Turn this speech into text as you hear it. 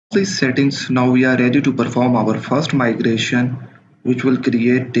These settings, now we are ready to perform our first migration, which will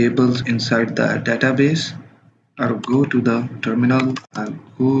create tables inside the database. I'll go to the terminal, I'll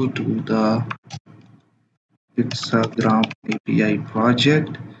go to the Pixagram API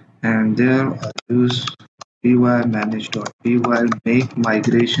project, and there I'll use py manage.py make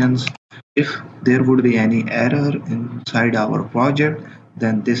migrations. If there would be any error inside our project,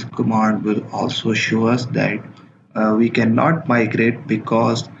 then this command will also show us that we cannot migrate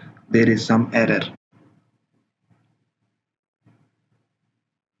because there is some error.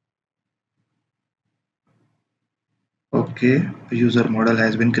 Okay, user model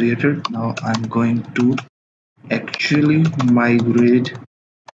has been created. Now I'm going to actually migrate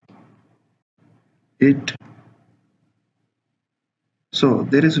it. So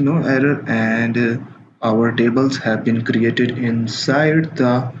there is no error, and our tables have been created inside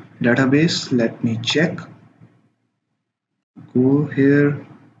the database. Let me check. Go here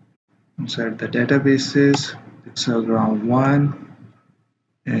inside the databases, Pixelground 1,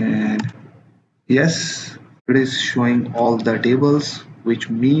 and yes, it is showing all the tables,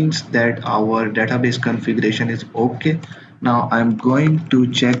 which means that our database configuration is okay. Now I'm going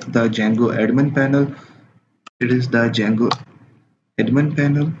to check the Django admin panel. It is the Django admin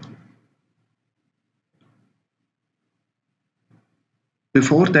panel.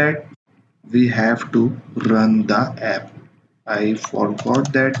 Before that, we have to run the app. I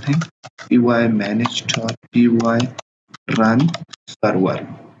forgot that thing. py manage.py run server.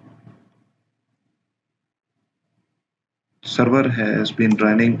 Server has been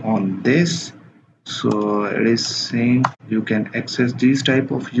running on this, so it is saying you can access these type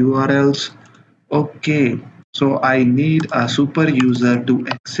of URLs. Okay, so I need a super user to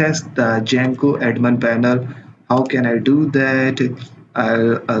access the Django admin panel. How can I do that?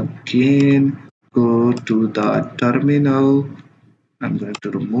 I'll again go to the terminal. I'm going to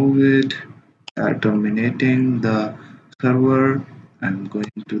remove it. Terminating the server. I'm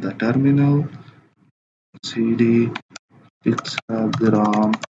going to the terminal. cd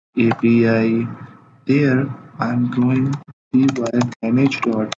Pixagram API. There, I'm going py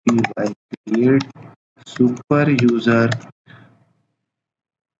manage.py create super user.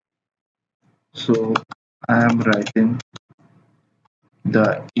 So I am writing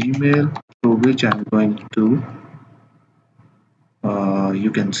the email through which I'm going to you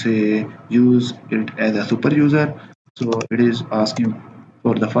can say use it as a super user. So it is asking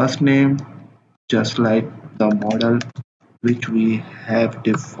for the first name, just like the model which we have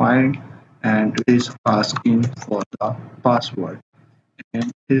defined, and it is asking for the password, and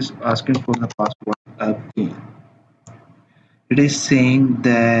it is asking for the password again. It is saying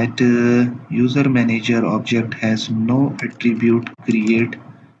that user manager object has no attribute create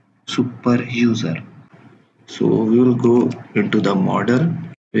super user. So we will go into the model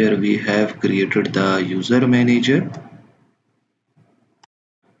where we have created the user manager.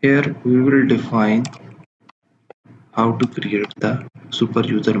 Here we will define how to create the super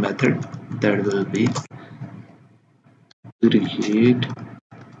user method. That will be create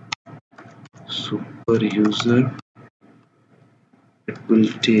super user. It will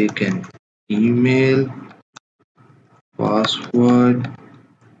take an email, password,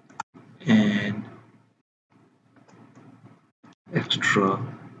 and extra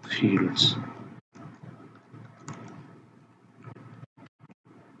fields.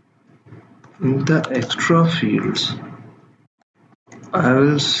 In the extra fields, I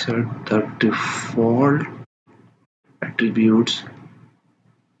will set the default attributes.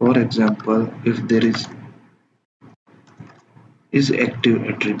 For example, if there is active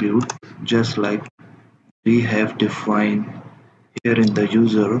attribute, just like we have defined here in the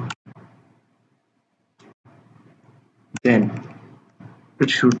user, then it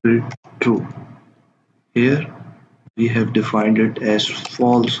should be true. Here we have defined it as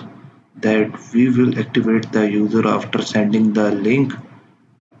false, that we will activate the user after sending the link,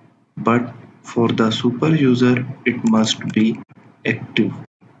 but for the super user it must be active.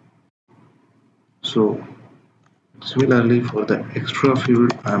 So similarly for the extra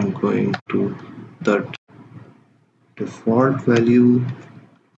field, I'm going to the default value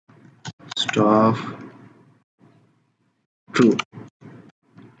staff true,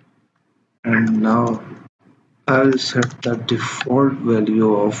 and now I'll set the default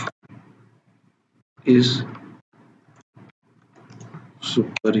value of is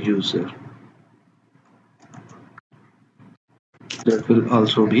super user. That will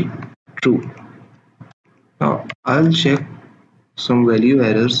also be true. Now I'll check some value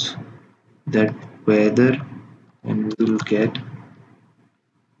errors, that whether, and we will get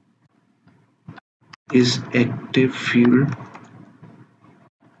is active field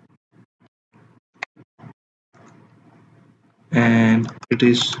and it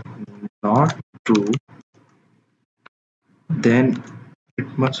is not true, then it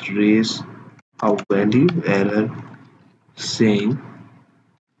must raise a value error saying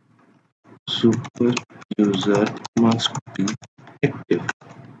super user must be active.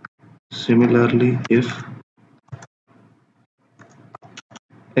 Similarly, if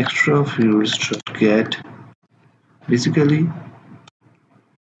extra fields should get, basically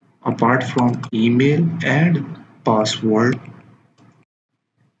apart from email and password,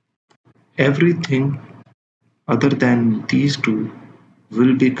 everything other than these two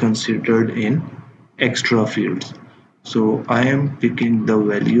will be considered in extra fields. So I am picking the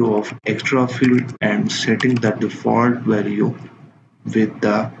value of extra field and setting the default value with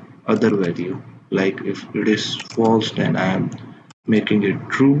the other value. Like if it is false, then I am making it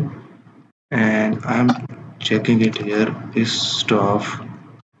true, and I'm checking it here. This stuff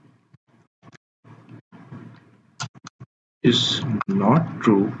is not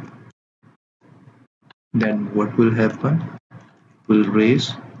true, then what will happen? Will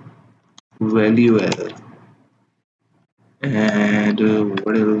raise value error. And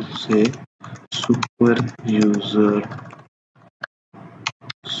what I will say, super user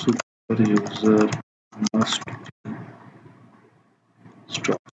super user must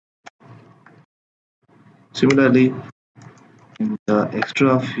stop. Similarly, in the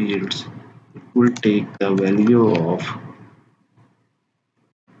extra fields, it will take the value of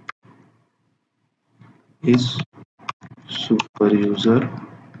is super user,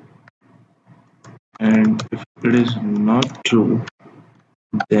 and if it is not true,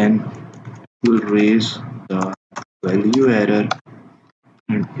 then it will raise the value error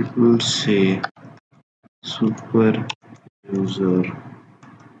and it will say super user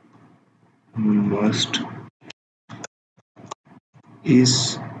must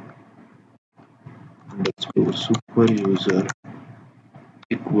is, let's go, super user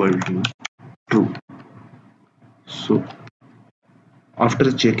equal to true. So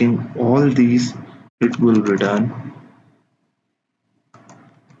after checking all these, it will return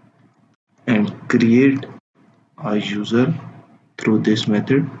and create a user through this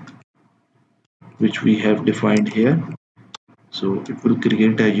method which we have defined here. So it will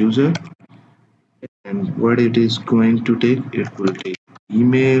create a user, and what it is going to take, it will take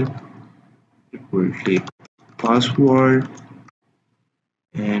email, it will take password,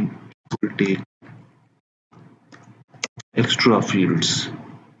 and it will take extra fields.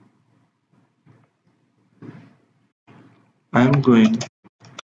 I'm going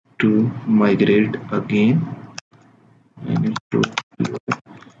to migrate again. I need to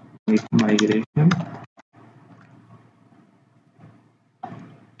make migration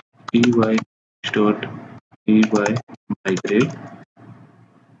py migrate.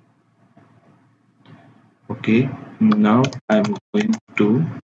 Okay, now I'm going to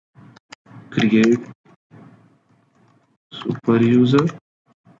create super user.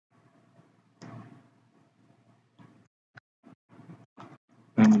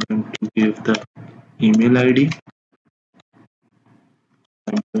 I'm going to give the email ID.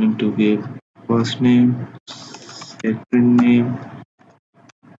 I'm going to give first name, second name,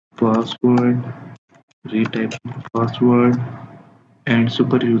 password, retype password, and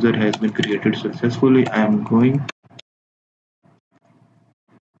super user has been created successfully. I am going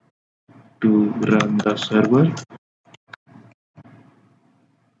to run the server.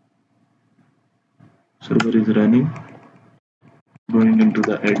 Server is running. Going into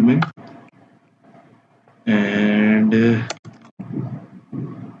the admin, and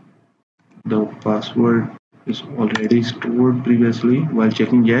the password is already stored previously. While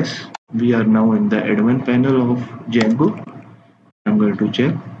checking, yes, we are now in the admin panel of Django. I'm going to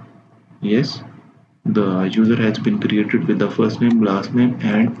check. Yes, the user has been created with the first name, last name,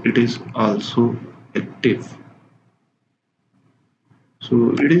 and it is also active.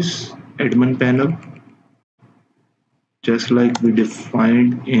 So it is admin panel, just like we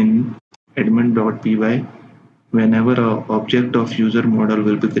defined in admin.py. Whenever an object of user model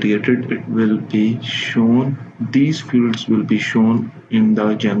will be created, it will be shown, these fields will be shown in the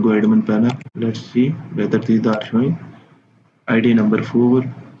Django admin panel. Let's see whether these are showing. ID number 4,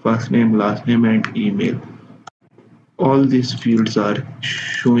 first name, last name, and email. All these fields are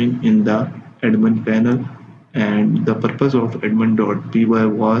showing in the admin panel, and the purpose of admin.py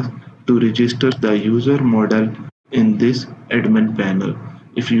was to register the user model in this admin panel.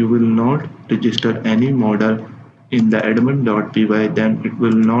 If you will not register any model in the admin.py, then it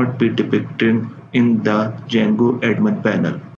will not be depicted in the Django admin panel.